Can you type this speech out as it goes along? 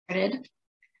started.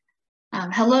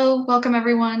 Hello, welcome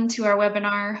everyone to our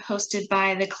webinar hosted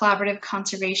by the Collaborative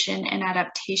Conservation and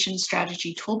Adaptation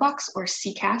Strategy Toolbox, or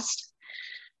CCAST.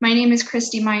 My name is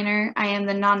Christy Miner. I am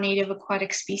the Non-Native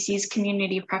Aquatic Species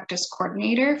Community Practice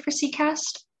Coordinator for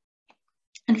CCAST.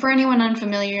 And for anyone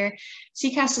unfamiliar,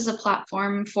 CCAST is a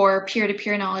platform for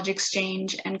peer-to-peer knowledge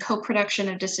exchange and co-production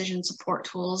of decision support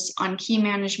tools on key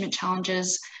management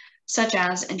challenges such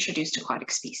as introduced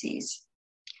aquatic species.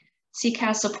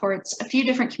 CCAST supports a few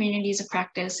different communities of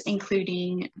practice,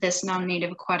 including this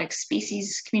non-native aquatic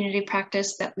species community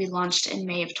practice that we launched in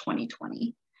May of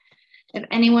 2020. If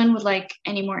anyone would like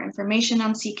any more information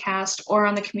on CCAST or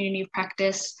on the community of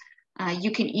practice,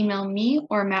 you can email me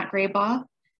or Matt Graybaugh,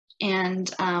 and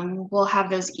we'll have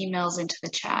those emails into the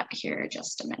chat here in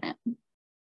just a minute.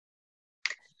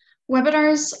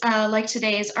 Webinars like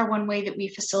today's are one way that we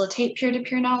facilitate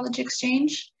peer-to-peer knowledge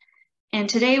exchange. And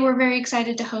today we're very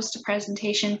excited to host a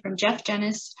presentation from Jeff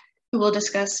Jenness, who will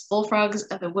discuss bullfrogs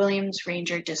of the Williams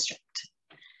Ranger District.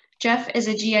 Jeff is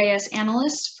a GIS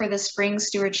analyst for the Spring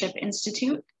Stewardship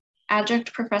Institute,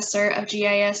 adjunct professor of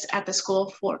GIS at the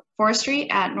School of Forestry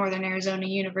at Northern Arizona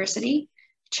University,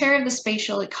 chair of the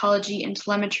Spatial Ecology and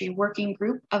Telemetry Working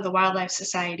Group of the Wildlife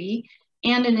Society,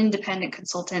 and an independent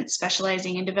consultant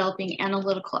specializing in developing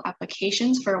analytical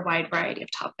applications for a wide variety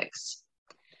of topics.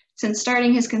 Since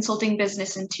starting his consulting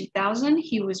business in 2000,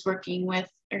 he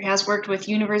has worked with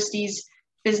universities,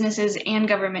 businesses, and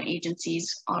government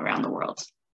agencies all around the world.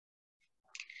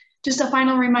 Just a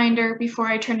final reminder before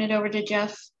I turn it over to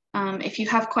Jeff, if you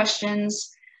have questions,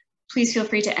 please feel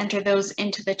free to enter those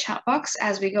into the chat box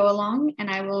as we go along, and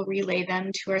I will relay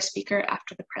them to our speaker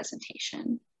after the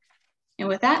presentation. And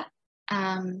with that,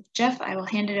 Jeff, I will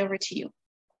hand it over to you.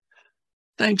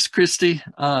 Thanks, Christy.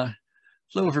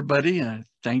 Hello, everybody.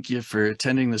 Thank you for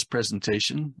attending this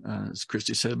presentation. As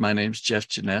Christy said, my name is Jeff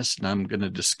Jenness, and I'm going to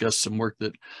discuss some work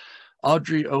that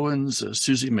Audrey Owens,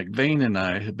 Susie McVeigh, and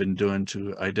I have been doing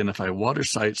to identify water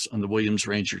sites on the Williams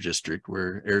Ranger District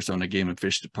where Arizona Game and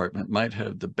Fish Department might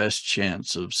have the best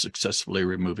chance of successfully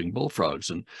removing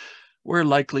bullfrogs, and where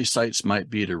likely sites might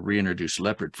be to reintroduce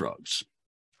leopard frogs.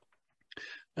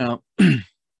 Now,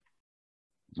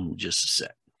 just a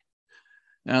sec.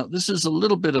 Now, this is a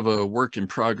little bit of a work in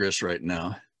progress right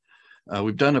now.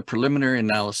 We've done a preliminary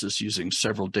analysis using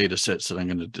several data sets that I'm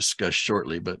going to discuss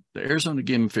shortly, but the Arizona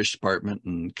Game and Fish Department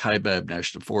and Kaibab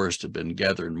National Forest have been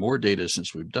gathering more data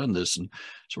since we've done this, and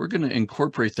so we're going to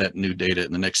incorporate that new data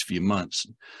in the next few months.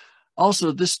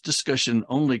 Also, this discussion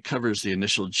only covers the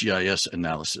initial GIS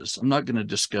analysis. I'm not going to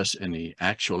discuss any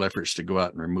actual efforts to go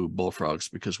out and remove bullfrogs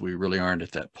because we really aren't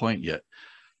at that point yet.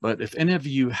 But if any of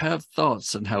you have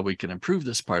thoughts on how we can improve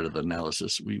this part of the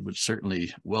analysis, we would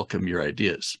certainly welcome your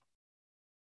ideas.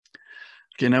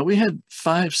 Okay, now we had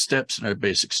 5 steps in our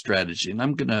basic strategy, and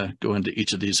I'm going to go into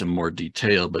each of these in more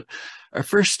detail, but our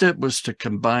first step was to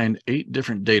combine 8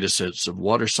 different data sets of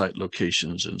water site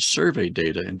locations and survey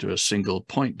data into a single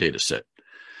point data set.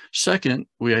 Second,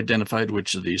 we identified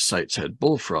which of these sites had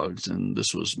bullfrogs, and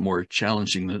this was more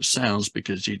challenging than it sounds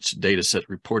because each data set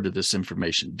reported this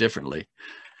information differently.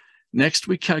 Next,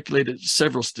 we calculated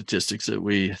several statistics that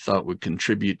we thought would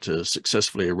contribute to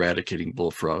successfully eradicating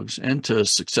bullfrogs and to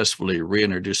successfully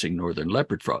reintroducing northern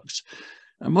leopard frogs.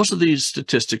 Most of these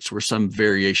statistics were some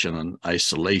variation on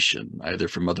isolation, either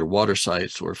from other water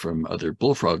sites or from other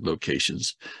bullfrog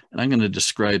locations, and I'm going to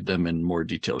describe them in more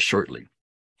detail shortly.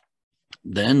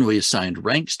 Then we assigned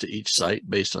ranks to each site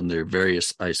based on their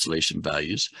various isolation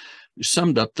values. We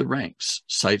summed up the ranks.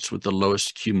 Sites with the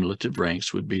lowest cumulative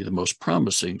ranks would be the most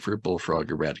promising for bullfrog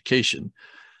eradication.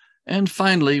 And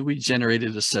finally, we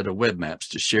generated a set of web maps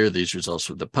to share these results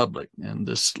with the public. And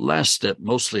this last step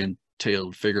mostly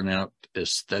entailed figuring out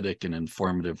aesthetic and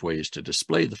informative ways to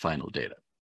display the final data.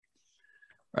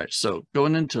 All right, so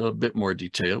going into a bit more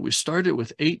detail, we started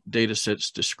with 8 data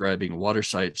sets describing water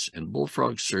sites and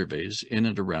bullfrog surveys in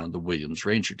and around the Williams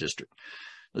Ranger District.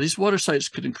 Now, these water sites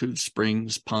could include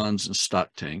springs, ponds, and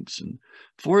stock tanks, and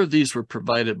 4 of these were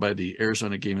provided by the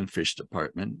Arizona Game and Fish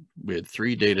Department. We had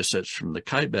 3 data sets from the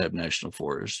Kaibab National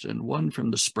Forest and 1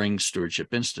 from the Spring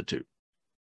Stewardship Institute.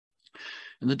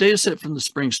 And the data set from the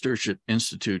Spring Stewardship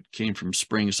Institute came from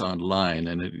Springs Online,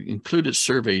 and it included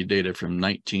survey data from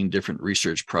 19 different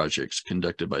research projects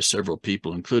conducted by several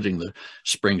people, including the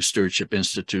Spring Stewardship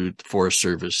Institute, the Forest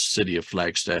Service, City of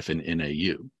Flagstaff, and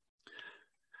NAU.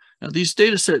 Now, these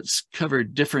data sets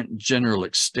covered different general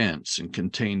extents and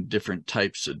contained different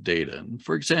types of data. And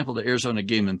for example, the Arizona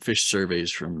Game and Fish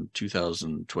surveys from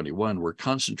 2021 were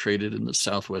concentrated in the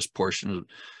southwest portion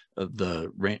of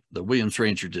the Williams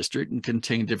Ranger District and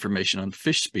contained information on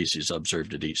fish species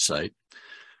observed at each site,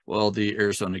 while the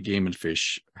Arizona Game and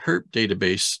Fish HERP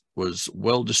database was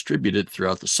well distributed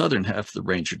throughout the southern half of the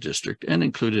ranger district and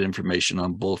included information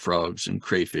on bullfrogs and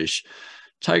crayfish,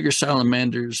 tiger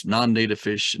salamanders, non-native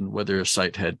fish, and whether a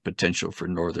site had potential for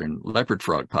northern leopard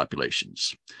frog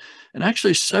populations. And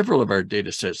actually, several of our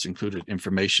data sets included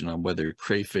information on whether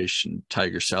crayfish and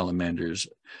tiger salamanders,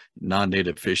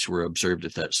 non-native fish, were observed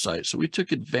at that site. So we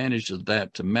took advantage of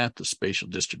that to map the spatial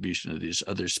distribution of these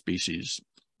other species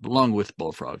along with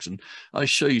bullfrogs. And I'll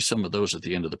show you some of those at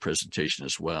the end of the presentation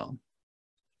as well.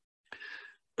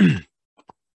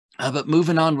 But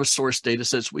moving on with source data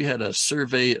sets, we had a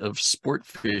survey of sport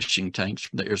fishing tanks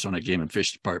from the Arizona Game and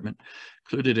Fish Department,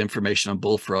 included information on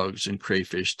bullfrogs and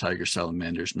crayfish, tiger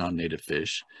salamanders, non-native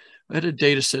fish. We had a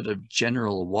data set of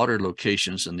general water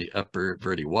locations in the upper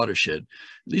Verde watershed.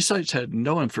 These sites had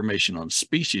no information on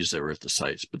species that were at the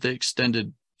sites, but they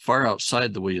extended far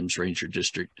outside the Williams Ranger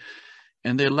District,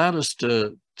 and they allowed us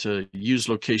to use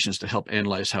locations to help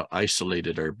analyze how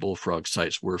isolated our bullfrog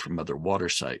sites were from other water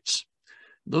sites.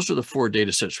 Those are the 4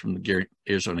 data sets from the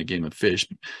Arizona Game and Fish.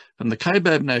 From the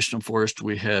Kaibab National Forest,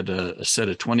 we had a set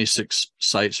of 26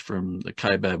 sites from the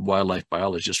Kaibab wildlife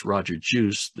biologist Roger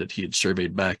Juice that he had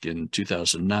surveyed back in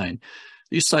 2009.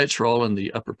 These sites are all in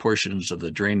the upper portions of the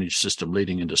drainage system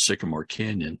leading into Sycamore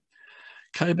Canyon.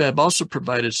 Kaibab also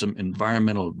provided some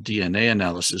environmental DNA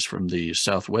analysis from the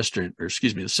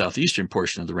southeastern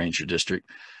portion of the Ranger District.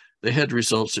 They had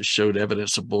results that showed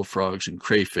evidence of bullfrogs and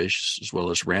crayfish, as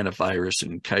well as ranavirus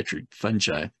and chytrid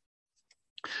fungi.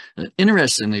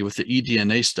 Interestingly, with the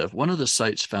eDNA stuff, one of the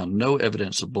sites found no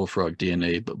evidence of bullfrog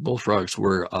DNA, but bullfrogs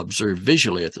were observed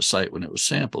visually at the site when it was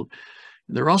sampled.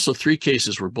 There are also 3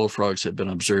 cases where bullfrogs had been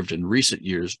observed in recent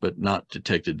years, but not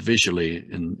detected visually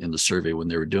in the survey when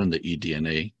they were doing the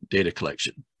eDNA data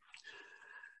collection.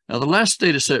 Now, the last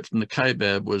data set from the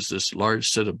Kaibab was this large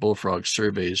set of bullfrog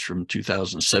surveys from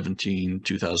 2017,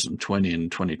 2020,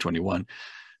 and 2021.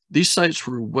 These sites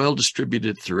were well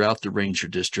distributed throughout the Ranger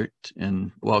District,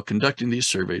 and while conducting these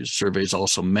surveys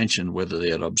also mentioned whether they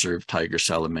had observed tiger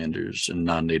salamanders and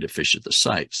non-native fish at the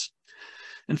sites.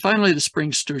 And finally, the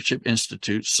Spring Stewardship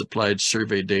Institute supplied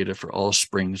survey data for all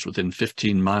springs within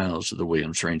 15 miles of the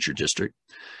Williams Ranger District.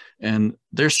 And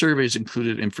their surveys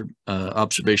included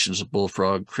observations of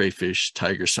bullfrog, crayfish,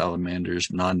 tiger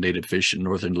salamanders, non-native fish, and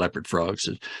northern leopard frogs,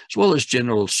 as well as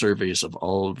general surveys of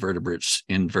all vertebrates,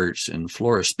 inverts, and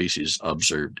flora species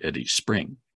observed at each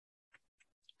spring.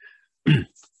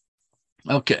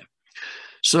 Okay,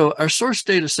 so our source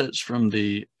data sets from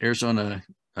the Arizona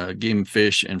Game and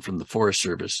Fish and from the Forest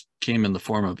Service came in the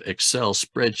form of Excel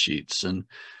spreadsheets. And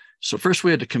so first we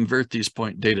had to convert these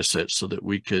point data sets so that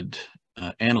we could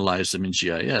analyze them in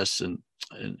GIS, and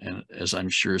as I'm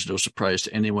sure is no surprise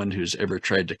to anyone who's ever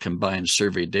tried to combine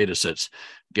survey data sets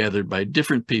gathered by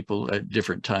different people at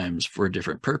different times for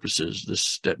different purposes, this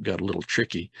step got a little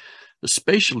tricky. The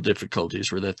spatial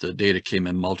difficulties were that the data came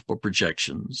in multiple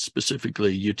projections,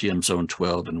 specifically UTM Zone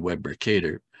 12 and Web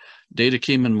Mercator. Data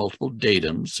came in multiple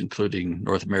datums, including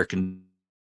North American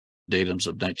datums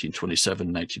of 1927,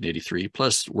 1983,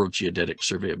 plus World Geodetic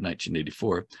Survey of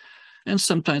 1984. And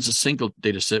sometimes a single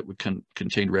data set would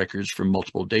contain records from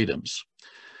multiple datums.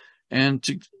 And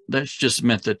that just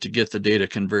meant that to get the data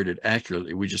converted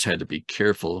accurately, we just had to be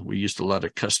careful. We used a lot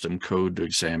of custom code to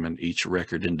examine each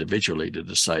record individually to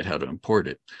decide how to import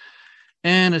it.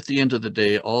 And at the end of the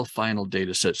day, all final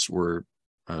data sets were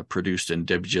produced in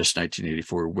WGS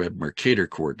 1984 Web Mercator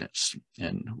coordinates.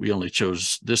 And we only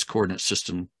chose this coordinate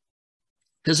system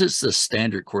because it's the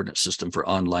standard coordinate system for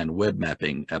online web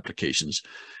mapping applications.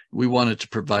 We wanted to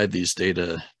provide these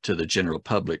data to the general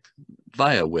public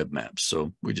via web maps,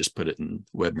 so we just put it in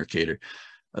Web Mercator.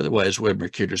 Otherwise, Web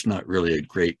Mercator is not really a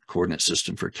great coordinate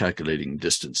system for calculating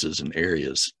distances and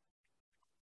areas.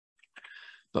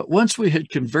 But once we had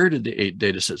converted the 8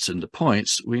 data sets into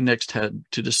points, we next had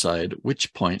to decide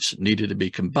which points needed to be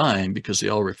combined because they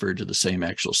all referred to the same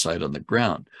actual site on the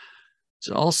ground.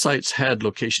 So all sites had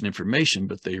location information,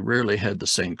 but they rarely had the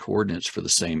same coordinates for the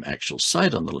same actual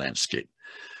site on the landscape.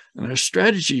 And our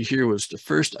strategy here was to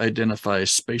first identify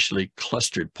spatially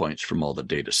clustered points from all the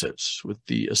data sets, with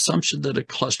the assumption that a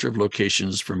cluster of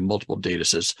locations from multiple data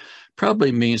sets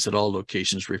probably means that all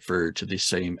locations refer to the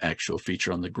same actual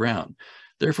feature on the ground.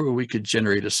 Therefore, we could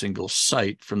generate a single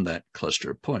site from that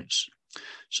cluster of points.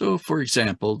 So, for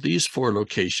example, these 4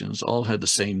 locations all had the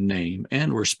same name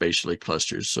and were spatially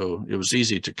clustered, so it was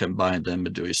easy to combine them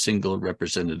into a single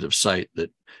representative site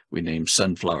that we named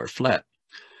Sunflower Flat.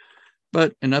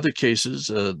 But in other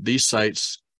cases, these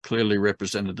sites clearly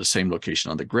represented the same location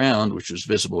on the ground, which was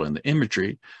visible in the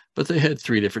imagery, but they had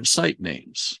 3 different site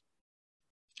names.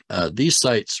 These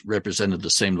sites represented the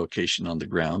same location on the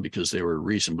ground because they were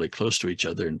reasonably close to each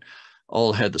other and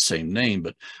all had the same name,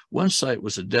 but one site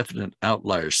was a definite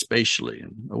outlier spatially,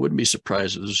 and I wouldn't be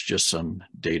surprised if it was just some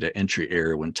data entry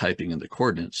error when typing in the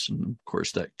coordinates, and of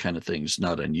course that kind of thing is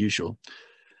not unusual.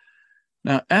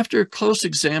 Now, after a close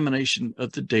examination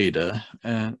of the data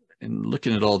and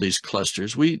looking at all these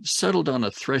clusters, we settled on a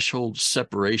threshold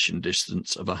separation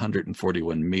distance of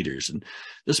 141 meters. And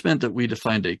this meant that we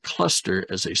defined a cluster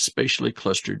as a spatially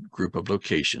clustered group of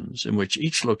locations in which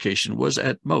each location was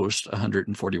at most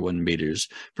 141 meters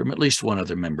from at least one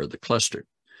other member of the cluster.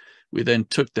 We then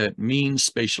took that mean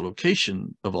spatial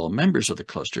location of all members of the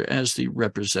cluster as the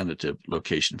representative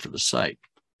location for the site.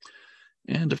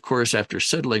 And of course, after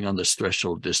settling on this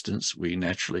threshold distance, we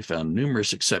naturally found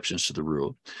numerous exceptions to the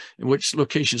rule in which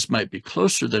locations might be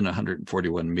closer than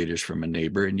 141 meters from a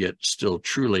neighbor and yet still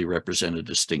truly represent a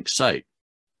distinct site.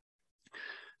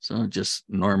 So just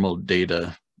normal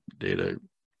data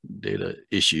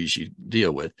issues you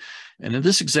deal with. And in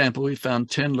this example, we found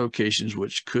 10 locations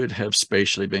which could have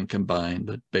spatially been combined,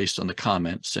 but based on the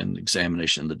comments and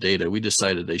examination of the data, we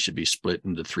decided they should be split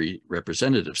into 3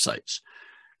 representative sites.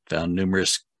 Found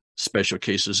numerous special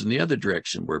cases in the other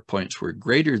direction where points were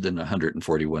greater than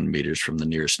 141 meters from the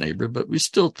nearest neighbor, but we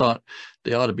still thought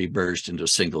they ought to be merged into a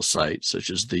single site, such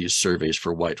as these surveys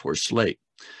for Whitehorse Lake.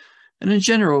 And in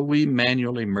general, we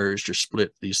manually merged or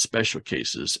split these special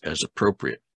cases as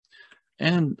appropriate.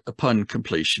 And upon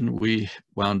completion, we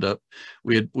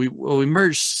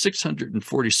merged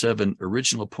 647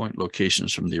 original point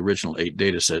locations from the original 8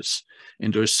 datasets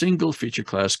into a single feature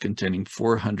class containing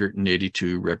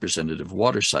 482 representative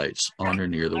water sites on or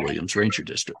near the Williams Ranger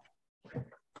District.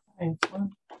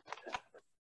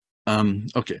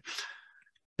 Okay.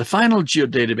 The final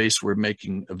geodatabase we're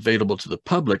making available to the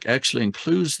public actually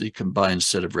includes the combined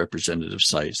set of representative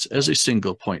sites as a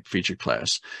single point feature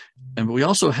class. And we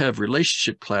also have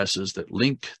relationship classes that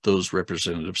link those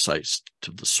representative sites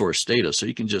to the source data. So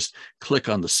you can just click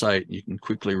on the site and you can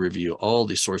quickly review all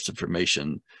the source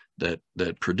information that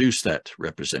produce that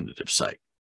representative site.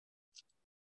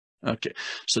 Okay,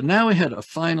 so now we had a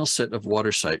final set of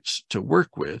water sites to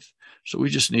work with. So we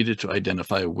just needed to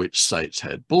identify which sites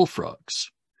had bullfrogs.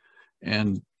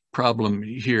 And problem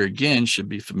here again should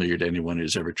be familiar to anyone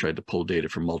who's ever tried to pull data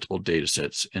from multiple data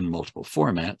sets in multiple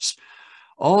formats.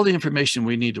 All the information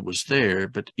we needed was there,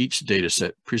 but each data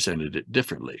set presented it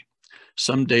differently.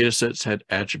 Some data sets had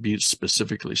attributes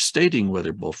specifically stating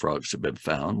whether bullfrogs had been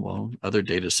found, while other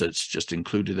data sets just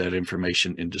included that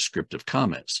information in descriptive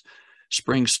comments.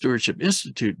 Spring Stewardship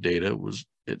Institute data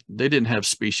they didn't have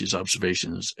species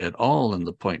observations at all in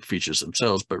the point features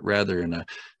themselves, but rather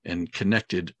in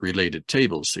connected related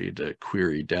tables, so you had to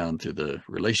query down through the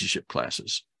relationship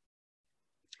classes.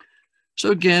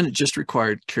 So again, it just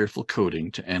required careful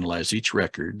coding to analyze each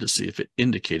record to see if it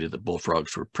indicated that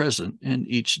bullfrogs were present, and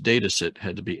each data set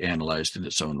had to be analyzed in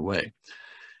its own way.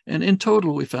 And in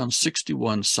total, we found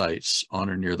 61 sites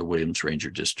on or near the Williams Ranger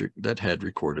District that had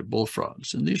recorded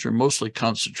bullfrogs, and these were mostly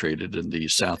concentrated in the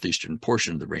southeastern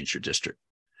portion of the Ranger District.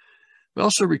 We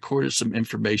also recorded some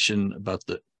information about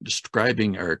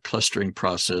describing our clustering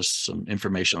process, some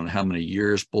information on how many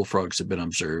years bullfrogs have been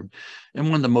observed,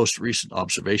 and when the most recent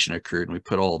observation occurred, and we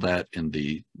put all that in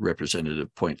the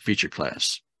representative point feature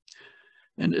class.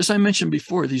 And as I mentioned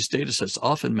before, these datasets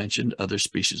often mentioned other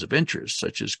species of interest,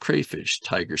 such as crayfish,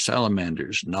 tiger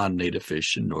salamanders, non-native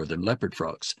fish, and northern leopard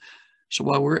frogs. So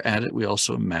while we're at it, we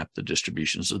also mapped the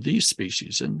distributions of these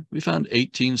species, and we found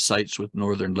 18 sites with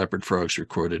northern leopard frogs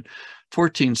recorded,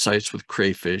 14 sites with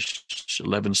crayfish,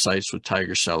 11 sites with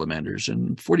tiger salamanders,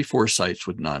 and 44 sites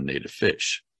with non-native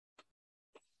fish.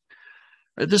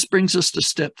 This brings us to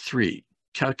step 3.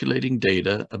 Calculating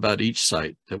data about each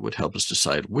site that would help us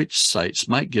decide which sites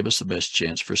might give us the best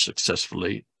chance for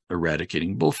successfully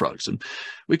eradicating bullfrogs. And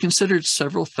we considered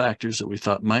several factors that we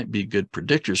thought might be good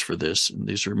predictors for this, and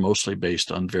these are mostly based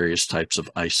on various types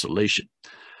of isolation.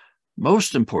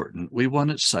 Most important, we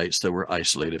wanted sites that were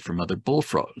isolated from other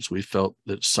bullfrogs. We felt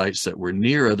that sites that were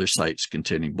near other sites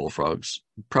containing bullfrogs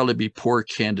would probably be poor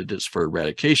candidates for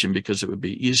eradication because it would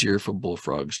be easier for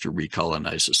bullfrogs to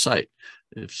recolonize a site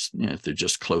if they're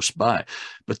just close by.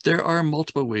 But there are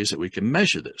multiple ways that we can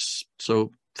measure this.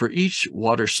 So for each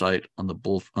water site on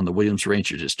the Williams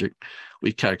Ranger District,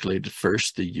 we calculated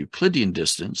first the Euclidean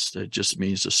distance. That just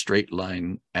means a straight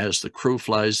line as the crow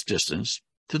flies distance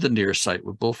to the nearest site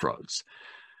with bullfrogs.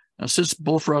 Now, since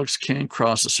bullfrogs can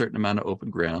cross a certain amount of open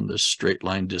ground, this straight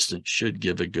line distance should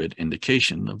give a good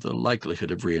indication of the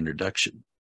likelihood of reintroduction.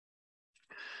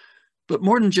 But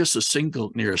more than just a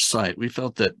single nearest site, we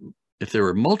felt that if there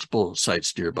were multiple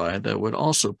sites nearby, that would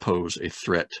also pose a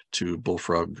threat to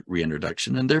bullfrog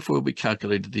reintroduction, and therefore we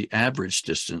calculated the average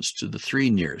distance to the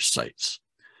 3 nearest sites.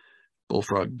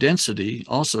 Bullfrog density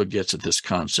also gets at this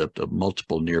concept of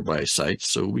multiple nearby sites,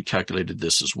 so we calculated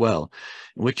this as well.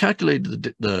 And we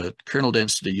calculated the kernel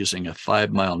density using a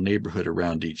 5-mile neighborhood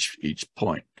around each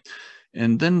point.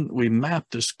 And then we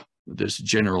mapped this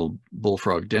general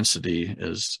bullfrog density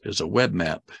as a web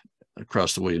map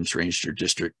across the Williams Ranger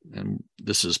District, and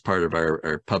this is part of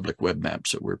our public web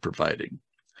maps that we're providing.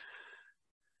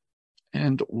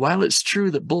 And while it's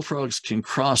true that bullfrogs can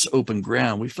cross open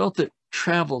ground, we felt that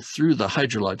travel through the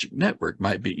hydrologic network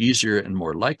might be easier and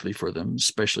more likely for them,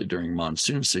 especially during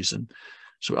monsoon season.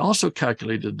 So we also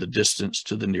calculated the distance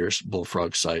to the nearest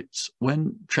bullfrog sites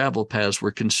when travel paths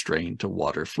were constrained to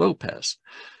water flow paths.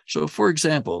 So for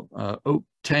example, Oak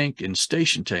Tank and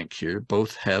Station Tank here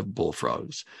both have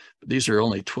bullfrogs. These are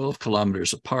only 12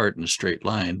 kilometers apart in a straight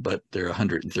line, but they're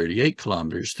 138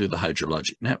 kilometers through the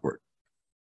hydrologic network.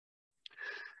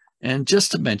 And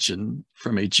just to mention,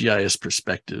 from a GIS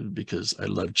perspective, because I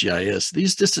love GIS,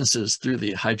 these distances through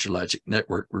the hydrologic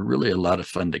network were really a lot of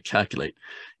fun to calculate.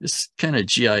 It's kind of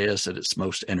GIS at its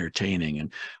most entertaining,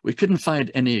 and we couldn't find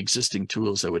any existing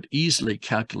tools that would easily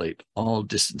calculate all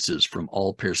distances from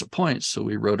all pairs of points, so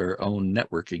we wrote our own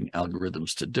networking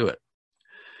algorithms to do it.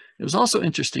 It was also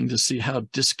interesting to see how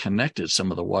disconnected some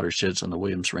of the watersheds on the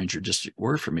Williams Ranger District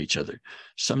were from each other.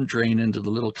 Some drain into the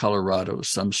Little Colorado,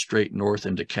 some straight north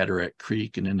into Cataract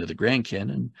Creek and into the Grand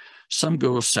Canyon, some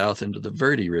go south into the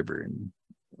Verde River. And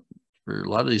for a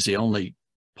lot of these, the only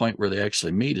point where they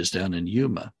actually meet is down in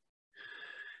Yuma.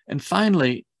 And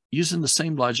finally, using the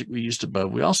same logic we used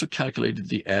above, we also calculated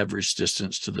the average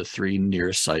distance to the 3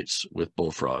 nearest sites with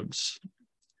bullfrogs.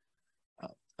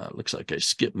 Looks like I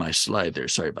skipped my slide there.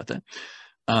 Sorry about that.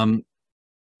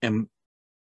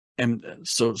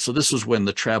 So this was when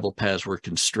the travel paths were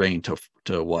constrained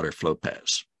to water flow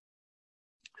paths.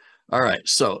 All right,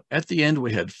 so at the end,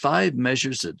 we had 5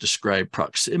 measures that describe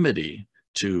proximity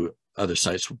to other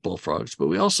sites with bullfrogs, but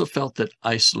we also felt that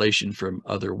isolation from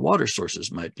other water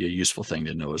sources might be a useful thing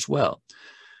to know as well.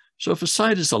 So if a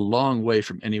site is a long way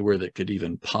from anywhere that could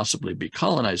even possibly be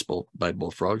colonized by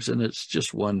bullfrogs, then it's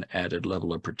just one added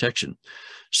level of protection.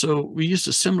 So we used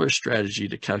a similar strategy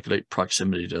to calculate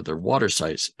proximity to other water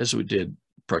sites as we did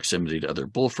proximity to other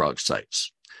bullfrog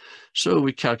sites. So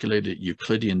we calculated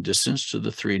Euclidean distance to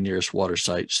the 3 nearest water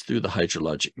sites through the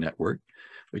hydrologic network.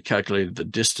 We calculated the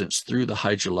distance through the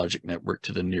hydrologic network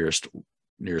to the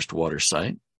nearest water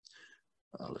site.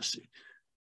 Let's see.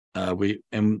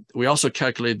 We also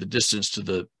calculated the distance to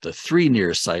the 3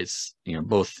 nearest sites,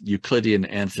 both Euclidean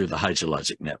and through the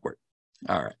hydrologic network.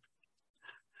 All right.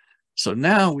 So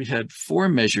now we had 4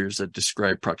 measures that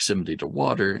describe proximity to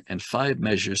water and 5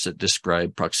 measures that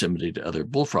describe proximity to other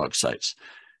bullfrog sites.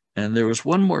 And there was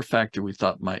one more factor we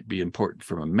thought might be important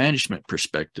from a management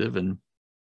perspective, and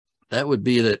that would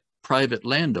be that private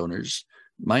landowners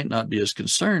might not be as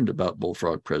concerned about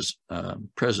bullfrog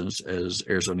presence as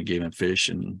Arizona Game and Fish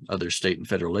and other state and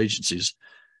federal agencies.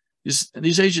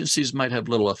 These agencies might have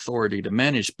little authority to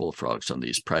manage bullfrogs on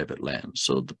these private lands.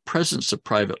 So the presence of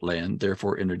private land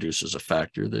therefore introduces a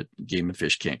factor that Game and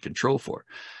Fish can't control for.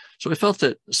 So I felt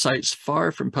that sites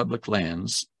far from public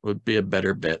lands would be a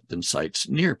better bet than sites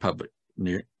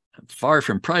far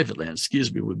from private lands,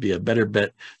 would be a better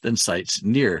bet than sites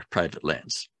near private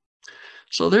lands.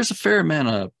 So there's a fair amount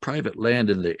of private land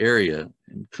in the area,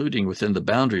 including within the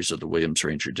boundaries of the Williams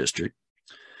Ranger District.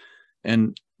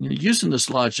 And using this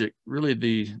logic, really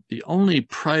the only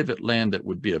private land that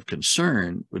would be of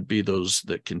concern would be those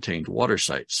that contained water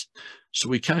sites. So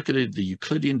we calculated the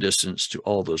Euclidean distance to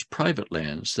all those private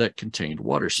lands that contained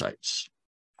water sites.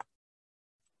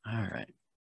 All right.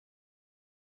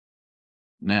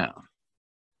 Now,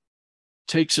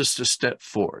 takes us to step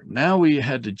 4. Now we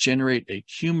had to generate a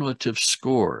cumulative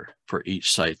score for each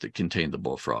site that contained the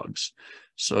bullfrogs.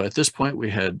 So at this point, we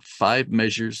had 5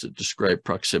 measures that describe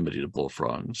proximity to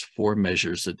bullfrogs, 4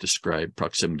 measures that describe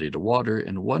proximity to water,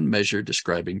 and 1 measure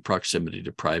describing proximity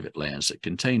to private lands that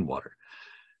contain water.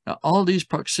 Now, all these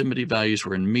proximity values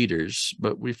were in meters,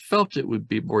 but we felt it would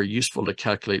be more useful to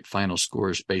calculate final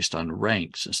scores based on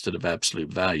ranks instead of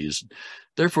absolute values.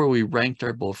 Therefore, we ranked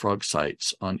our bullfrog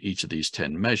sites on each of these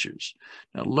 10 measures.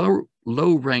 Now,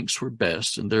 low ranks were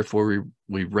best, and therefore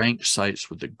we ranked sites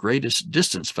with the greatest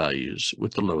distance values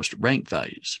with the lowest rank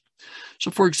values.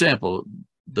 So, for example,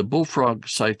 the bullfrog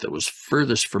site that was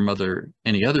furthest from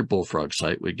any other bullfrog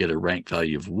site would get a rank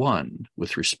value of 1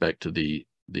 with respect to the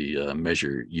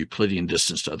measure Euclidean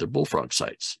distance to other bullfrog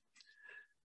sites.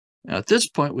 Now, at this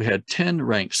point, we had 10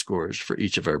 rank scores for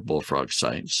each of our bullfrog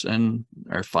sites, and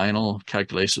our final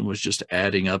calculation was just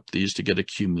adding up these to get a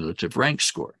cumulative rank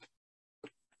score.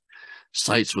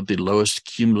 Sites with the lowest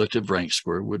cumulative rank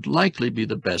score would likely be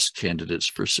the best candidates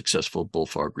for successful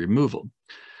bullfrog removal.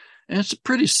 And it's a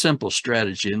pretty simple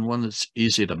strategy and one that's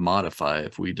easy to modify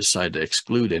if we decide to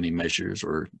exclude any measures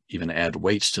or even add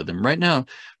weights to them. Right now,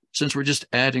 since we're just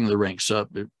adding the ranks up,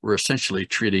 we're essentially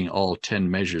treating all 10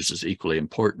 measures as equally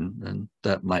important, and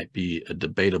that might be a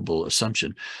debatable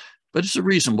assumption, but it's a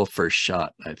reasonable first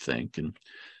shot, I think. And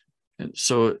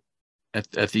so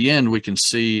at the end, we can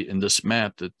see in this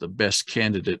map that the best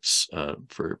candidates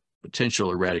for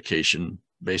potential eradication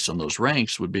based on those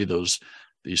ranks would be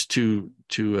these two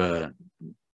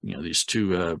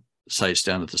sites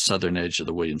down at the southern edge of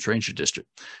the Williams Ranger District.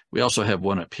 We also have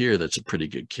one up here that's a pretty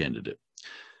good candidate.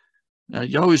 Now,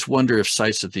 you always wonder if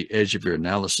sites at the edge of your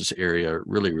analysis area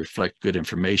really reflect good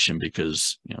information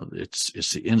because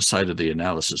it's the inside of the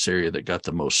analysis area that got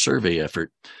the most survey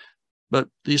effort, but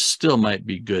these still might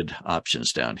be good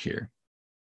options down here.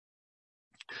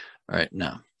 All right,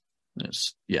 now,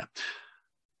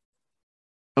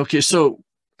 okay, so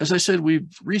as I said, we've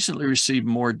recently received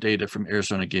more data from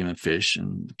Arizona Game and Fish,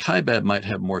 and KIBAB might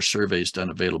have more surveys done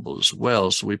available as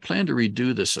well. So we plan to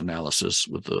redo this analysis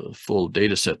with a full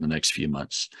data set in the next few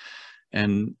months.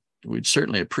 And we'd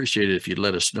certainly appreciate it if you'd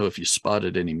let us know if you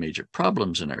spotted any major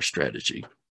problems in our strategy.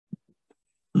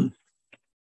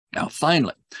 Now,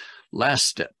 finally, last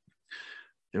step.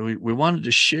 We wanted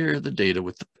to share the data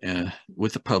with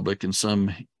the public in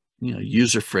some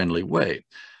user-friendly way.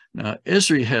 Now,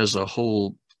 Esri has a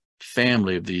whole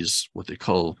family of these, what they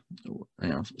call,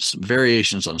 some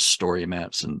variations on story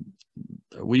maps, and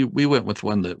we went with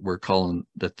one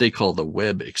that they call the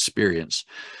web experience.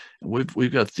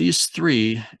 We've got these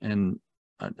three, and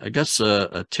I got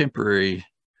a temporary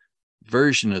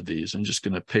version of these. I'm just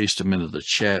going to paste them into the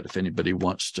chat if anybody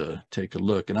wants to take a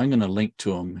look, and I'm going to link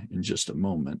to them in just a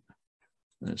moment.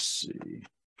 Let's see.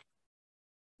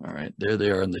 All right, there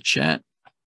they are in the chat.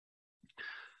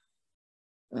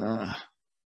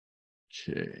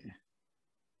 Okay.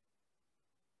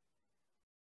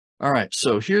 All right,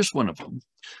 so here's one of them.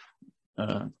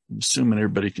 I'm assuming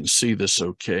everybody can see this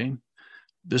okay.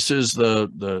 This is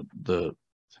the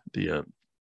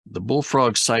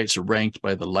bullfrog sites ranked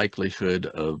by the likelihood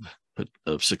of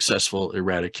successful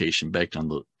eradication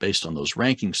based on those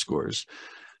ranking scores.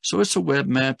 So it's a web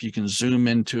map. You can zoom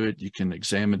into it. You can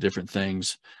examine different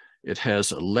things. It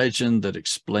has a legend that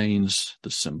explains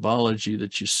the symbology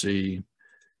that you see.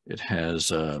 It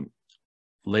has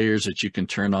layers that you can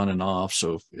turn on and off.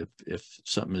 So if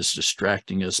something is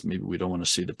distracting us, maybe we don't want to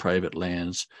see the private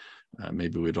lands.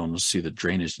 Maybe we don't want to see the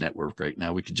drainage network right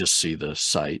now. We can just see the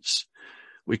sites.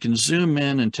 We can zoom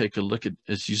in and take a look at,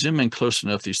 as you zoom in close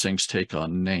enough, these things take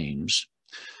on names.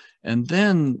 And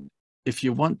then if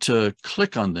you want to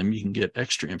click on them, you can get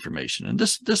extra information. And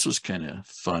this was kind of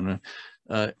fun.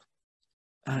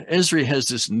 Esri has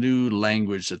this new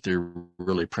language that they're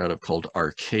really proud of called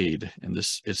Arcade, and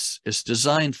it's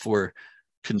designed for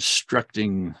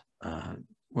constructing.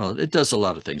 Well, it does a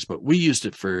lot of things, but we used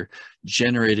it for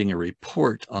generating a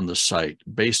report on the site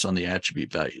based on the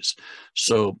attribute values.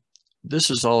 So this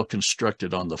is all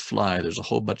constructed on the fly. There's a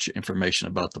whole bunch of information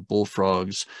about the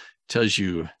bullfrogs. It tells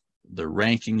you the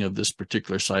ranking of this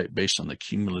particular site based on the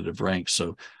cumulative rank.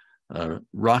 So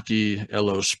Rocky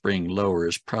Ellow Spring Lower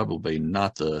is probably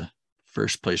not the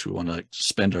first place we want to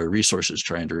spend our resources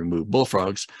trying to remove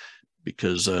bullfrogs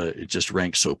because it just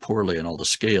ranks so poorly in all the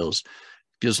scales.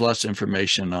 It gives lots of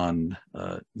information on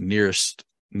nearest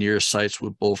sites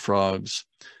with bullfrogs.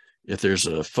 If there's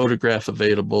a photograph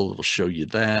available, it'll show you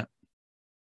that.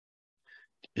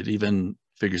 It even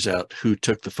figures out who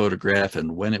took the photograph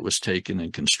and when it was taken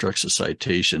and constructs a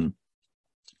citation.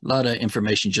 A lot of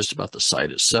information just about the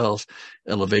site itself,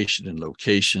 elevation and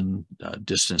location,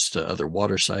 distance to other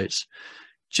water sites.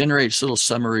 Generates little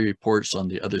summary reports on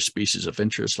the other species of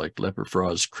interest like leopard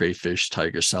frogs, crayfish,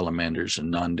 tiger salamanders,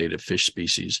 and non-native fish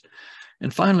species.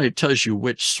 And finally, it tells you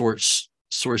which source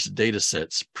data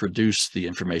sets produce the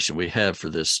information we have for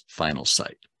this final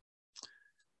site.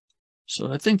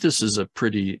 So I think this is a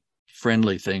pretty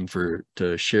friendly thing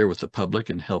to share with the public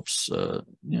and helps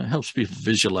people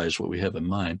visualize what we have in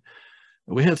mind.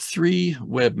 We have three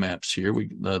web maps here.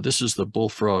 This is the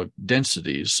bullfrog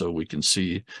densities, so we can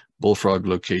see bullfrog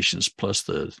locations plus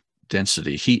the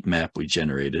density heat map we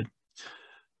generated.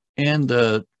 And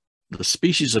the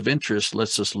species of interest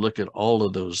lets us look at all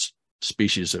of those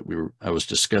species that I was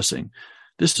discussing.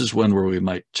 This is one where we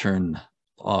might turn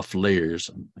off layers.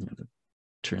 I'm going to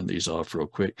turn these off real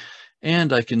quick.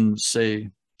 And I can say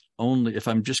only, if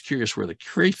I'm just curious where the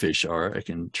crayfish are, I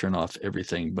can turn off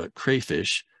everything but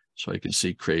crayfish, so I can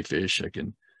see crayfish. I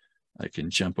can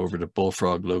jump over to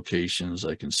bullfrog locations.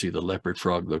 I can see the leopard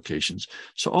frog locations.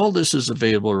 So all this is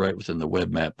available right within the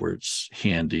web map, where it's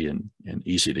handy and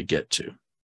easy to get to.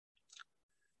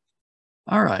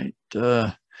 All right,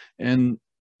 and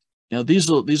these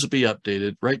will be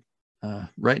updated.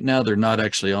 Right now, they're not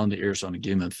actually on the Arizona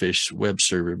Game and Fish web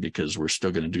server because we're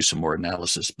still going to do some more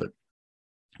analysis. But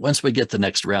once we get the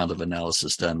next round of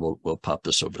analysis done, we'll pop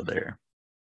this over there.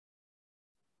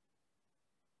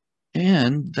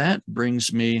 And that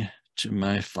brings me to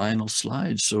my final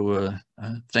slide. So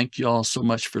thank you all so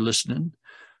much for listening.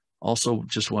 Also,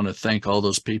 just want to thank all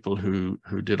those people who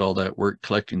did all that work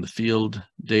collecting the field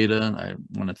data. I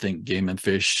want to thank Game and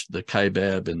Fish, the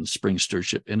KIBAB, and Spring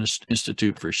Stewardship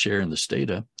Institute for sharing this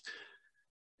data.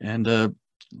 And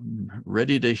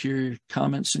ready to hear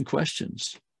comments and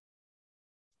questions.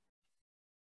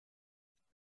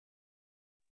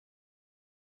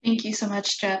 Thank you so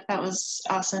much, Jeff. That was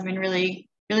awesome and really,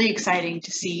 really exciting to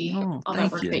see all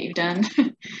that work that you've done.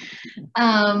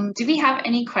 Do we have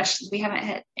any questions? We haven't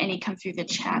had any come through the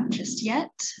chat just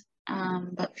yet,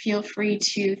 but feel free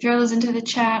to throw those into the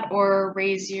chat or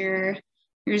raise your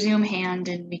Zoom hand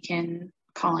and we can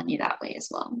call on you that way as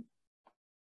well.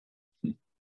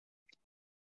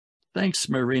 Thanks,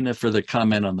 Marina, for the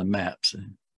comment on the maps.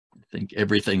 I think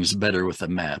everything's better with a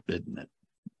map, isn't it?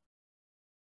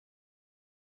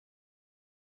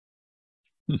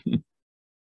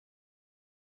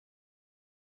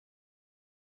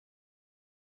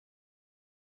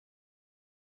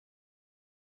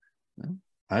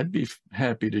 I'd be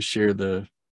happy to share the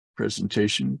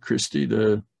presentation. Christy,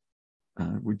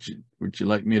 would you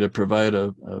like me to provide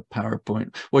a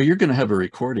PowerPoint? Well, you're going to have a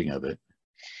recording of it.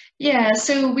 Yeah,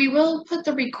 so we will put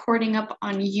the recording up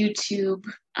on YouTube,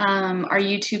 our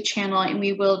YouTube channel, and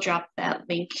we will drop that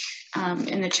link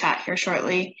in the chat here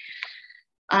shortly.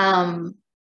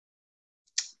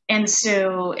 And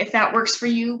so if that works for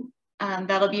you,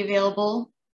 that'll be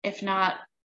available. If not,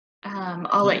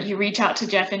 I'll let you reach out to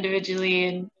Jeff individually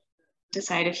and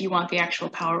decide if you want the actual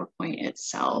PowerPoint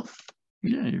itself.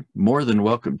 Yeah, you're more than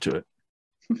welcome to it.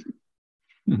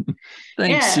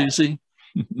 Thanks, Susie.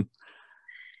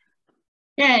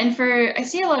 Yeah, and I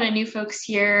see a lot of new folks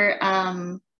here.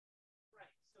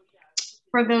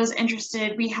 For those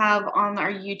interested, we have on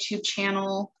our YouTube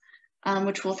channel,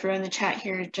 which we'll throw in the chat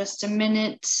here in just a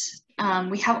minute.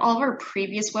 We have all of our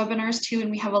previous webinars too,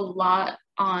 and we have a lot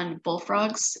on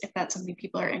bullfrogs, if that's something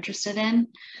people are interested in.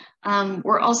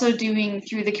 We're also doing,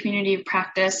 through the community of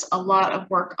practice, a lot of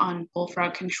work on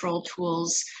bullfrog control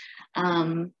tools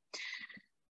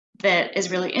that is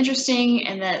really interesting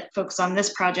and that folks on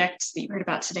this project that you heard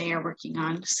about today are working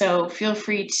on. So feel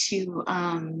free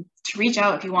to reach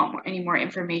out if you want any more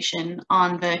information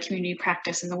on the community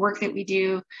practice and the work that we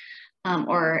do,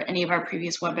 or any of our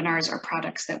previous webinars or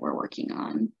products that we're working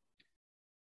on.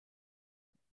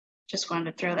 Just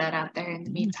wanted to throw that out there in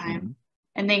the meantime.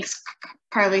 And thanks,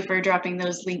 Carly, for dropping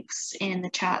those links in the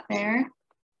chat there.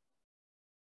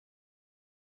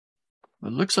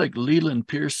 It looks like Leland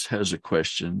Pierce has a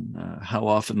question. How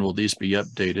often will these be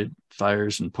updated?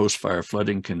 Fires and post-fire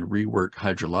flooding can rework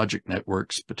hydrologic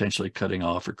networks, potentially cutting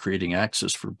off or creating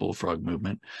access for bullfrog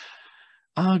movement.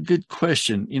 Good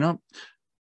question.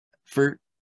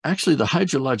 Actually, the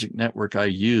hydrologic network I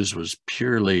used was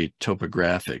purely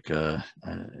topographic.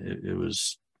 It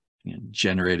was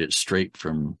generated straight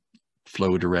from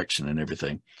flow direction and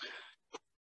everything.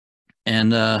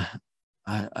 And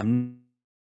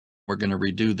we're going to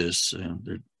redo this.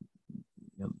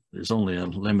 There's only a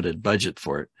limited budget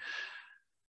for it.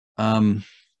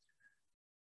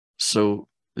 So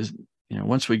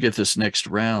once we get this next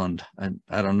round,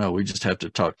 I don't know. We just have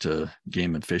to talk to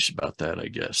Game and Fish about that, I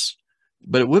guess.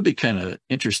 But it would be kind of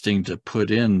interesting to put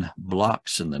in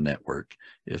blocks in the network.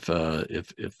 If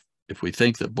we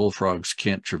think that bullfrogs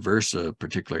can't traverse a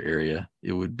particular area,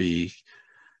 it would be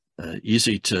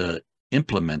easy to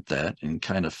implement that and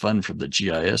kind of fun from the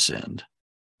GIS end.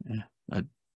 Yeah,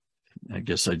 I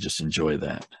guess I just enjoy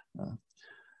that.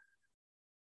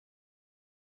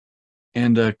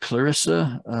 And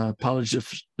Clarissa,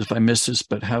 apologies if I missed this,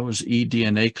 but how is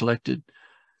eDNA collected?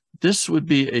 This would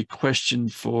be a question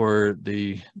for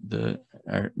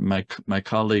my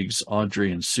colleagues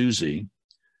Audrey and Susie.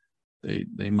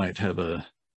 They might have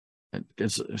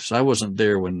so I wasn't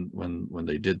there when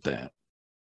they did that.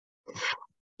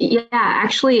 Yeah,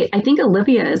 actually, I think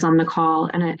Olivia is on the call,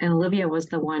 and Olivia was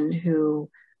the one who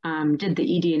did the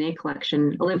eDNA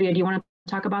collection. Olivia, do you want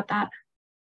to talk about that?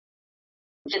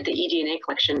 Did the eDNA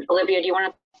collection. Olivia, do you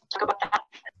want to talk about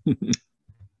that?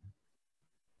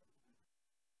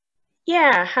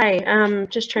 Yeah, hi.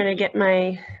 Just trying to get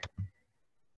my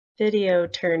video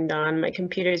turned on. My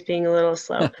computer's being a little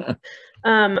slow.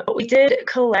 We did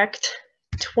collect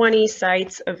 20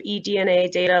 sites of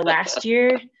eDNA data last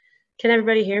year. Can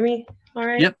everybody hear me all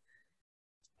right? Yep.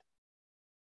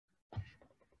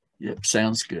 Yep,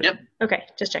 sounds good. Yep. Okay,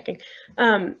 just checking.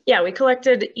 Yeah, we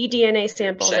collected eDNA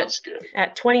samples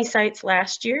at 20 sites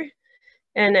last year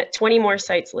and at 20 more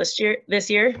sites this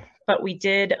year. But we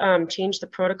did change the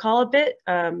protocol a bit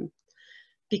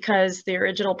because the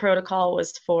original protocol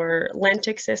was for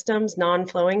lentic systems,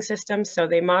 non-flowing systems. So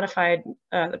they modified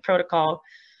the protocol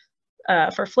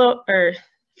for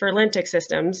lentic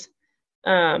systems.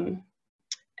 And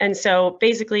so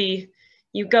basically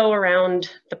you go around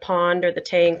the pond or the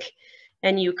tank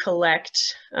and you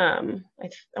collect, I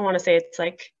want to say it's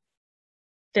like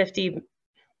 50,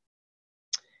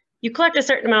 you collect a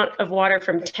certain amount of water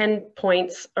from 10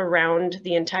 points around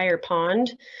the entire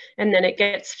pond, and then it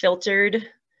gets filtered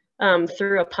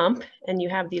through a pump, and you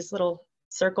have these little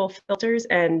circle filters,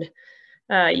 and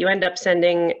you end up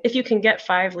sending, if you can get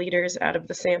 5 liters out of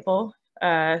the sample,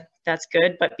 that's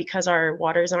good, but because our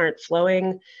waters aren't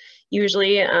flowing,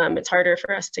 usually it's harder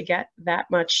for us to get that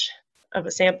much of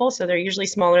a sample, so they're usually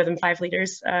smaller than 5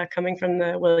 liters coming from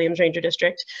the Williams Ranger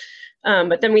District.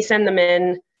 But then we send them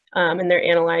in, and they're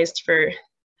analyzed for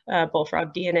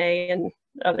bullfrog DNA and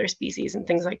other species and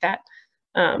things like that.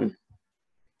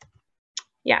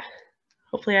 Yeah,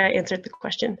 hopefully I answered the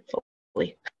question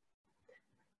fully.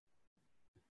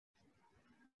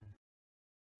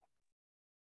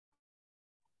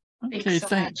 Okay,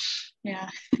 thanks. Yeah.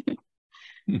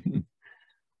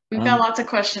 We've got lots of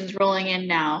questions rolling in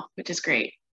now, which is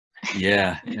great.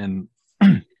 Yeah, and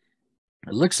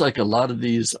it looks like a lot of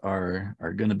these are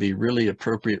going to be really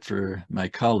appropriate for my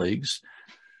colleagues.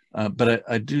 But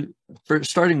I do,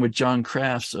 starting with John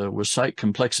Kraft's, was site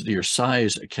complexity or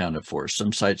size accounted for?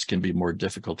 Some sites can be more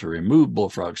difficult to remove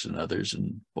bullfrogs than others.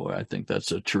 And boy, I think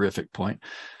that's a terrific point.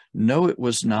 No, it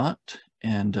was not.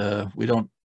 And we don't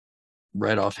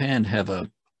right offhand have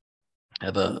a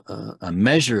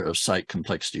measure of site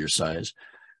complexity or size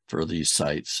for these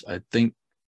sites. I think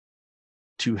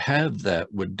to have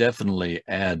that would definitely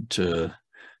add to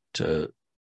that,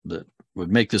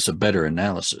 would make this a better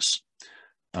analysis.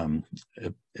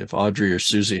 If Audrey or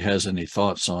Susie has any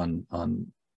thoughts on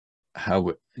how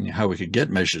we could get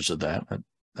measures of that,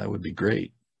 that would be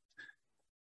great.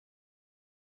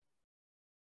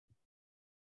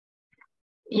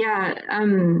 Yeah,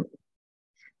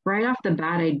 right off the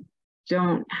bat, I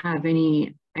don't have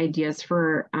any ideas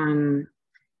for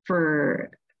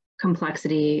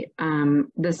complexity.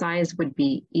 The size would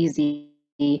be easy,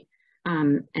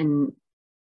 and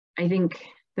I think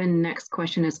the next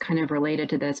question is kind of related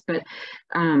to this, but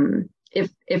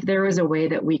if there was a way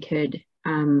that we could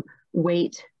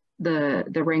weight the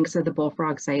ranks of the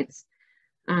bullfrog sites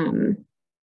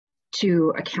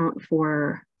to account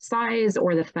for size,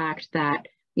 or the fact that,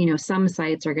 you know, some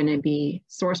sites are going to be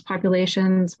source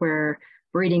populations where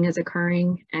breeding is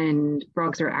occurring and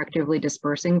frogs are actively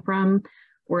dispersing from,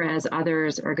 whereas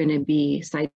others are going to be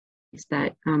sites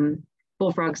that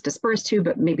bullfrogs disperse to,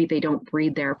 but maybe they don't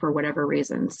breed there for whatever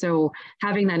reason. So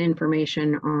having that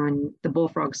information on the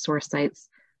bullfrog source sites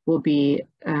will be,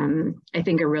 I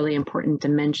think, a really important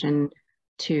dimension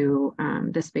to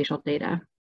the spatial data.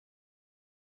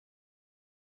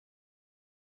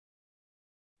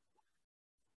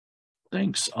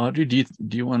 Thanks, Audrey. Do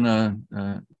you want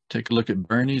to take a look at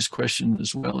Bernie's question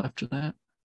as well after that?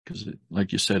 Because,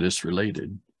 like you said, it's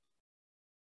related.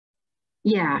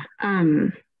 Yeah.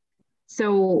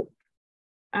 So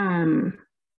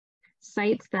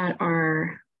sites that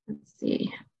are, let's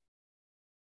see.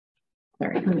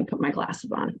 Sorry, let me put my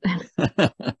glasses on.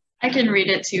 I can read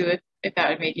it too if that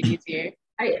would make it easier.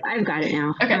 I've got it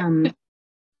now. Okay.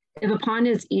 If a pond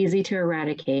is easy to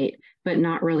eradicate, but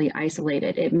not really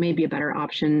isolated, it may be a better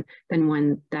option than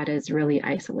one that is really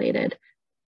isolated,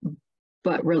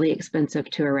 but really expensive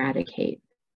to eradicate.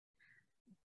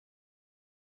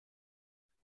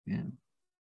 Yeah,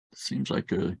 seems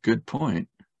like a good point.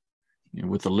 You know,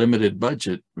 with a limited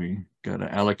budget, we got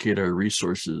to allocate our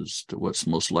resources to what's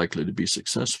most likely to be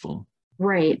successful.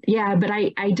 Right. Yeah, but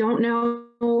I don't know.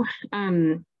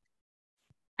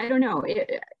 I don't know.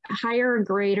 Higher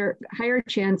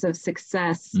chance of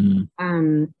success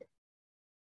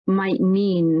might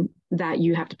mean that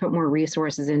you have to put more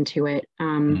resources into it,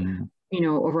 you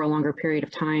know, over a longer period of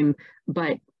time.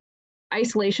 But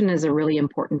isolation is a really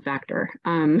important factor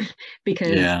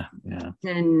because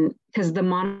because the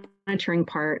monitoring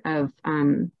part of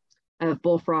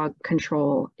bullfrog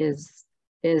control is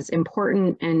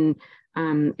important, and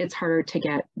it's harder to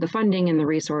get the funding and the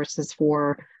resources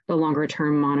for the longer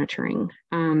term monitoring.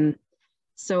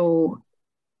 So,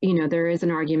 you know, there is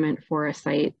an argument for a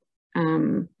site,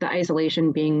 the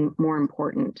isolation being more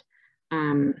important.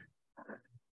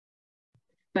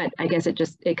 But I guess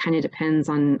it kind of depends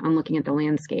on looking at the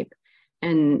landscape.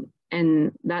 And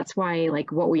that's why,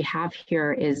 like, what we have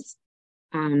here is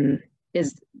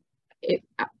it's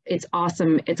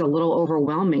awesome. It's a little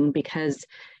overwhelming because,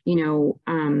 you know,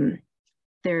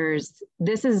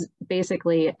 this is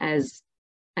basically as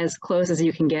close as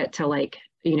you can get to, like,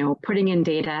 you know, putting in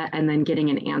data and then getting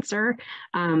an answer.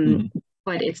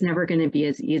 But it's never going to be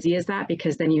as easy as that,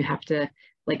 because then you have to,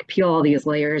 like, peel all these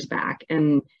layers back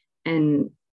and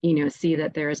you know, see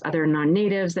that there's other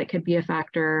non-natives that could be a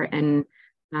factor, and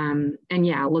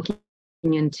yeah, looking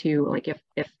into, like, if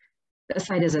the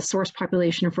site is a source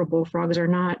population for bullfrogs or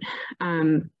not.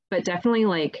 But definitely,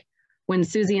 like, when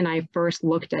Susie and I first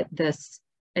looked at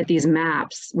these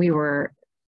maps, we were,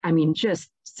 I mean, just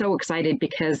so excited,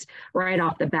 because right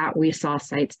off the bat, we saw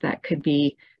sites that could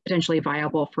be potentially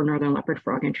viable for northern leopard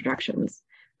frog introductions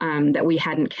that we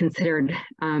hadn't considered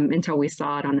until we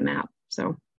saw it on the map.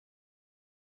 So.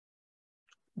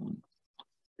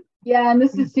 Yeah, and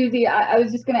this is Susie. I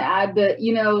was just going to add that,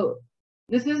 you know,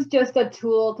 this is just a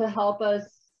tool to help us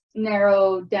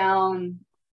narrow down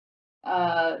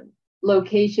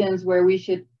locations where we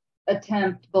should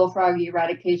attempt bullfrog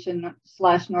eradication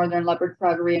 / northern leopard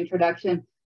frog reintroduction.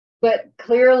 But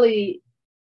clearly,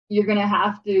 you're going to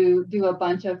have to do a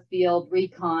bunch of field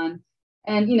recon.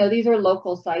 And, you know, these are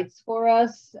local sites for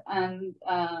us. And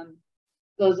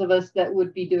those of us that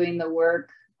would be doing the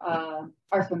work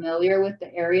are familiar with the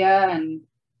area and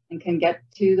can get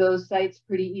to those sites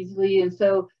pretty easily. And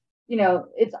so, you know,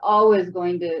 it's always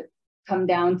going to come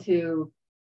down to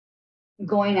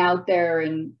going out there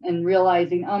and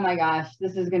realizing, oh my gosh,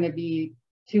 this is going to be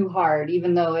too hard,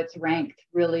 even though it's ranked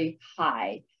really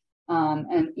high.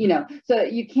 And, you know, so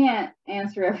you can't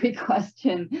answer every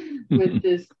question with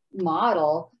this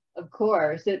model, of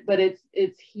course, but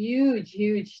it's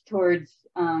huge towards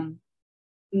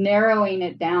narrowing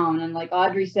it down. And like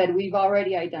Audrey said, we've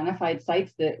already identified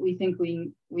sites that we think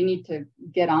we need to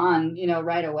get on, you know,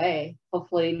 right away.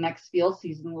 Hopefully next field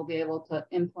season we'll be able to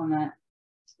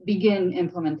begin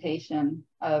implementation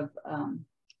of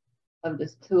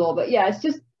this tool. But yeah, it's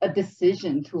just a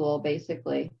decision tool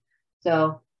basically.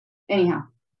 So anyhow,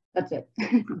 that's it.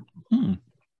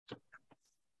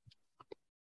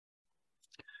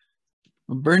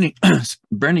 Bernie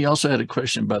also had a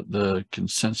question about the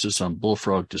consensus on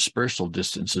bullfrog dispersal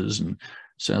distances, and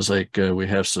sounds like we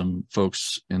have some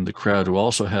folks in the crowd who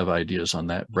also have ideas on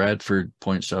that. Bradford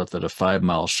points out that a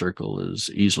 5-mile circle is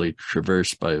easily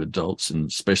traversed by adults, and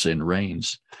especially in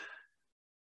rains.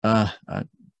 I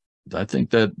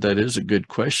think that is a good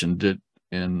question,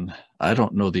 and I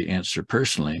don't know the answer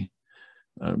personally.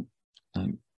 You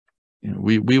know,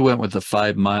 we went with a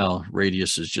 5-mile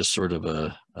radius as just sort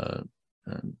of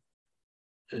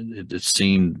it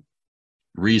seemed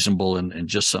reasonable and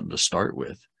just something to start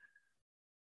with.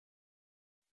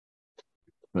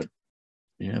 But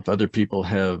yeah, if other people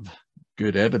have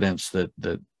good evidence that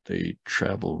they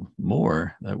travel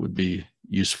more, that would be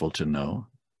useful to know.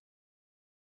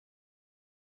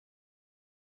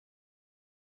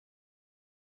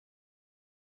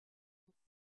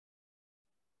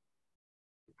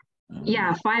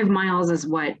 Yeah, 5 miles is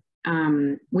what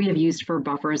we have used for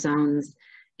buffer zones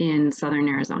in southern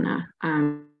Arizona.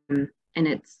 And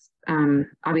it's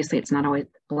obviously it's not always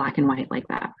black and white like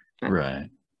that. But. Right.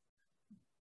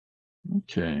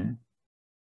 Okay.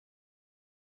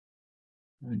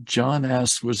 John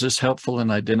asks, was this helpful in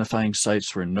identifying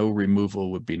sites where no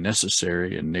removal would be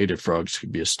necessary and native frogs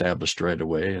could be established right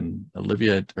away? And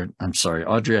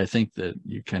Audrey, I think that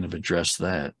you kind of addressed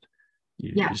that.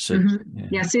 You said,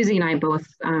 yeah, Susie and I both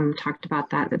talked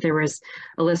about that there was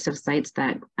a list of sites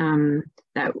that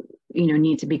that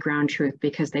need to be ground truth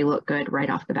because they look good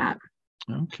right off the bat.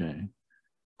 Okay,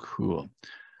 cool.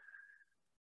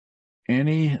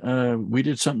 Annie, we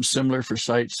did something similar for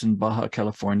sites in Baja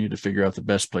California to figure out the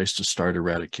best place to start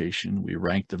eradication. We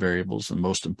ranked the variables, and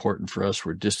most important for us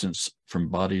were distance from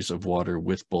bodies of water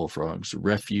with bullfrogs,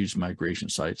 refuge migration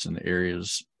sites, and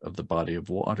areas of the body of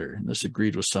water. And this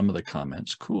agreed with some of the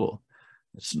comments. Cool.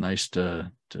 It's nice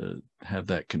to have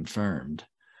that confirmed.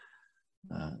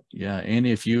 Yeah,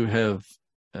 Annie, if you have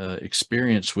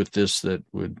experience with this that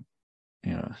would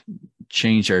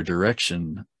change our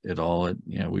direction at all,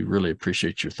 we really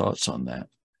appreciate your thoughts on that.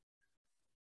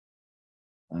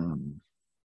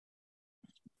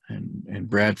 And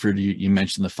Bradford, you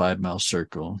mentioned the 5 mile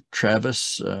circle.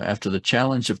 Travis, after the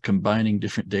challenge of combining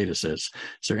different data sets,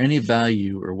 is there any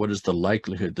value or what is the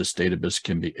likelihood this database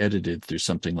can be edited through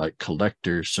something like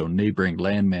collector so neighboring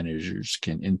land managers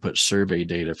can input survey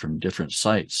data from different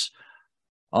sites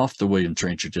off the Williams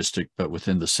Ranger District, but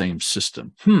within the same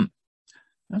system?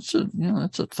 That's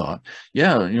a thought.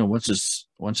 Yeah, once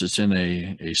it's in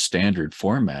a standard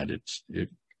format,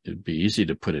 it'd be easy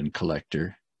to put in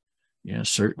collector. Yeah,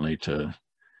 certainly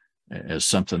as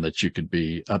something that you could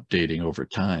be updating over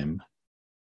time.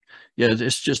 Yeah,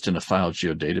 it's just in a file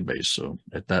geodatabase, so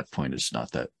at that point it's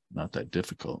not that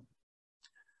difficult.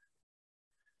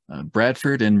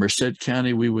 Bradford and Merced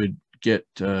County, we would get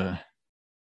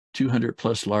 200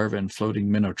 plus larvae and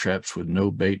floating minnow traps with no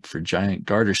bait for giant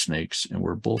garter snakes, and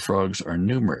where bullfrogs are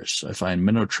numerous. I find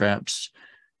minnow traps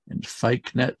and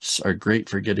fyke nets are great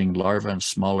for getting larvae and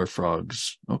smaller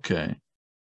frogs. Okay.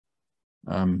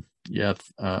 Yeah,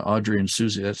 Audrey and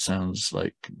Susie, that sounds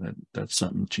like that's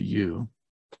something to you.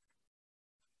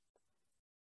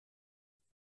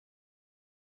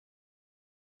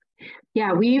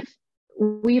 Yeah, we've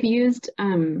used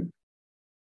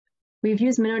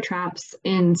minnow traps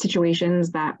in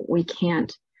situations that we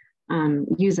can't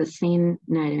use a seine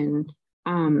net in.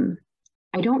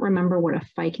 I don't remember what a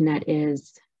fyke net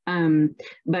is,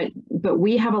 but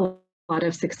we have a lot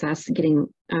of success getting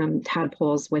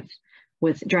tadpoles with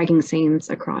dragging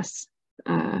seines across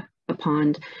a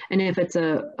pond. And if it's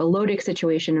a loadic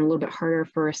situation and a little bit harder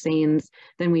for seines,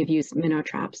 then we've used minnow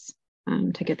traps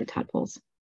to get the tadpoles.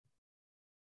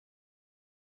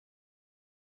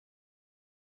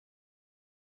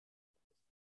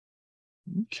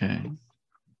 Okay.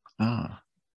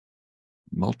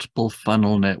 Multiple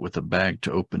funnel net with a bag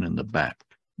to open in the back.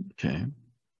 Okay.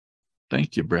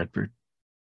 Thank you, Bradford.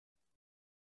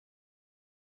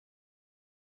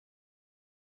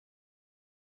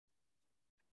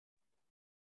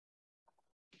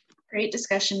 Great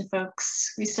discussion,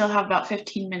 folks. We still have about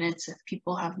 15 minutes if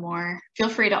people have more. Feel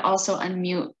free to also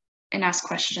unmute and ask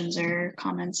questions or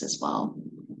comments as well.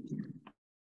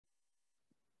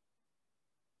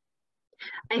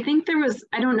 I think there was,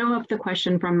 I don't know if the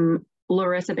question from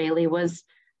Larissa Bailey was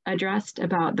addressed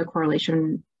about the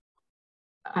correlation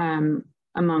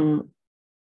among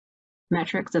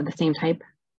metrics of the same type.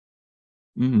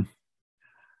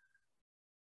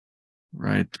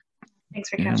 Right. Thanks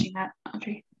for catching that,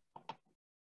 Audrey.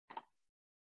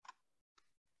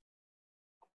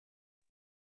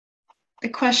 The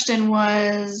question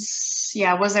was,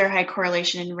 was there a high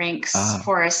correlation in ranks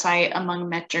for a site among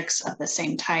metrics of the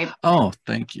same type? Oh,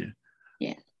 thank you.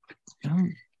 Yeah.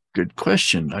 Good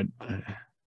question.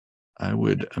 I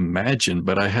would imagine,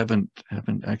 but I haven't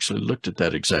actually looked at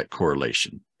that exact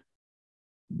correlation.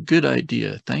 Good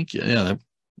idea. Thank you. Yeah, that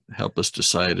help us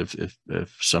decide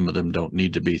if some of them don't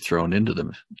need to be thrown into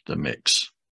the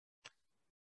mix.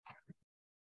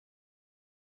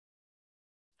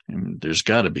 And there's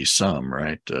got to be some,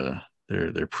 right?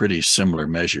 They're pretty similar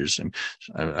measures, and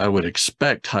I would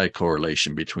expect high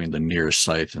correlation between the nearest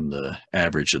site and the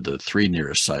average of the 3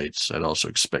 nearest sites. I'd also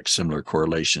expect similar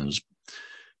correlations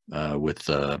with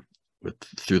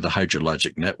through the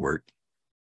hydrologic network,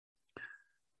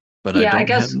 but I don't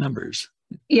have numbers.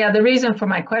 Yeah, the reason for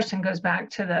my question goes back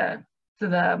to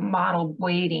the model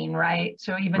weighting, right?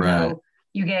 So even though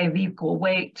you gave equal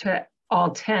weight to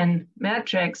all 10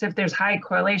 metrics, if there's high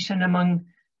correlation among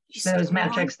those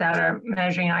metrics that are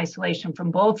measuring isolation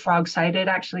from bullfrog site, it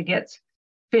actually gets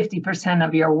 50%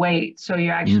 of your weight. So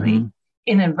you're actually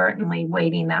inadvertently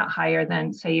weighting that higher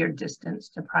than, say, your distance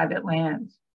to private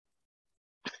lands.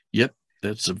 Yep,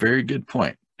 that's a very good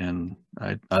point, and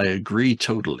I agree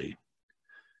totally.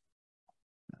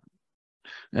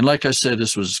 And like I said,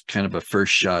 this was kind of a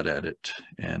first shot at it,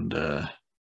 and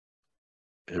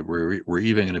we're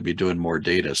even going to be doing more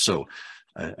data. So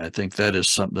I think that is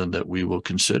something that we will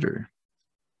consider.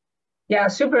 Yeah,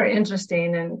 super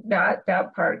interesting, and that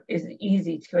part is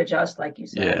easy to adjust, like you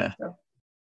said.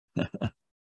 Yeah. So.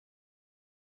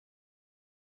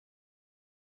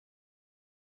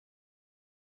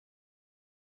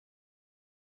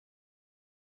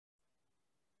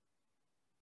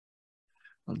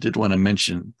 I did want to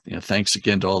mention, thanks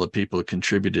again to all the people who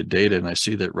contributed data, and I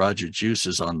see that Roger Juice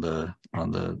is on the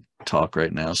talk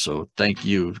right now. So thank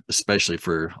you, especially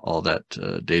for all that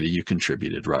data you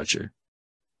contributed, Roger.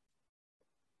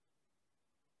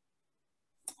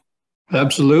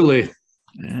 Absolutely.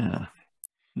 Yeah.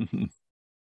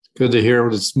 Good to hear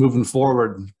it's moving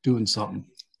forward and doing something.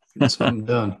 Getting something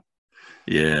done.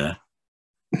 Yeah.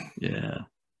 Yeah.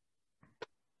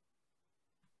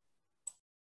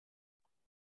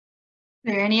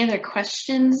 Are there any other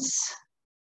questions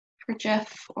for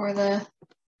Jeff or the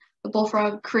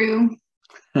Bullfrog crew?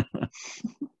 All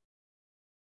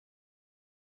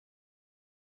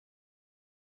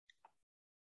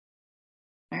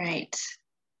right.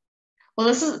 Well,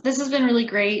 this has been really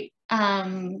great.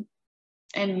 And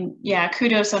yeah,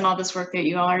 kudos on all this work that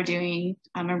you all are doing.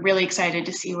 I'm really excited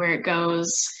to see where it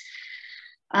goes.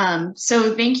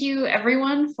 So thank you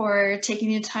everyone for taking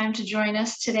the time to join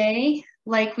us today.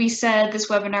 Like we said,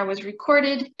 this webinar was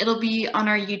recorded. It'll be on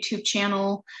our YouTube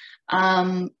channel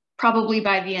probably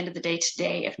by the end of the day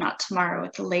today, if not tomorrow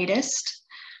at the latest.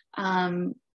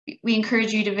 We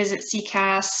encourage you to visit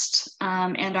CCAST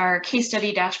and our case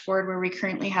study dashboard, where we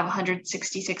currently have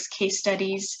 166 case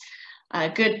studies. A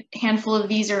good handful of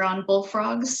these are on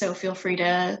bullfrogs, so feel free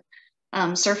to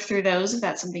surf through those if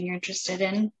that's something you're interested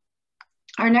in.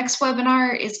 Our next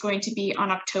webinar is going to be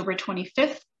on October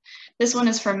 25th. This one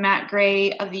is from Matt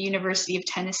Gray of the University of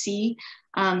Tennessee.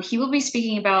 He will be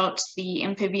speaking about the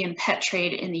amphibian pet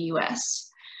trade in the US.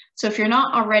 So if you're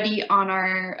not already on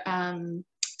our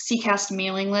CCAST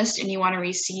mailing list and you want to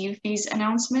receive these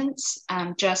announcements,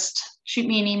 just shoot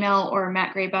me an email or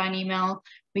Matt Gray by an email.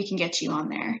 We can get you on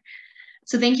there.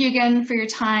 So thank you again for your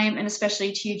time, and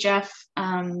especially to you, Jeff,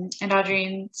 and Audrey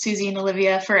and Susie and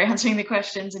Olivia for answering the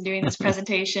questions and doing this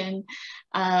presentation.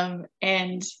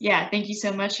 And yeah, thank you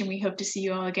so much, and we hope to see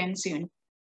you all again soon.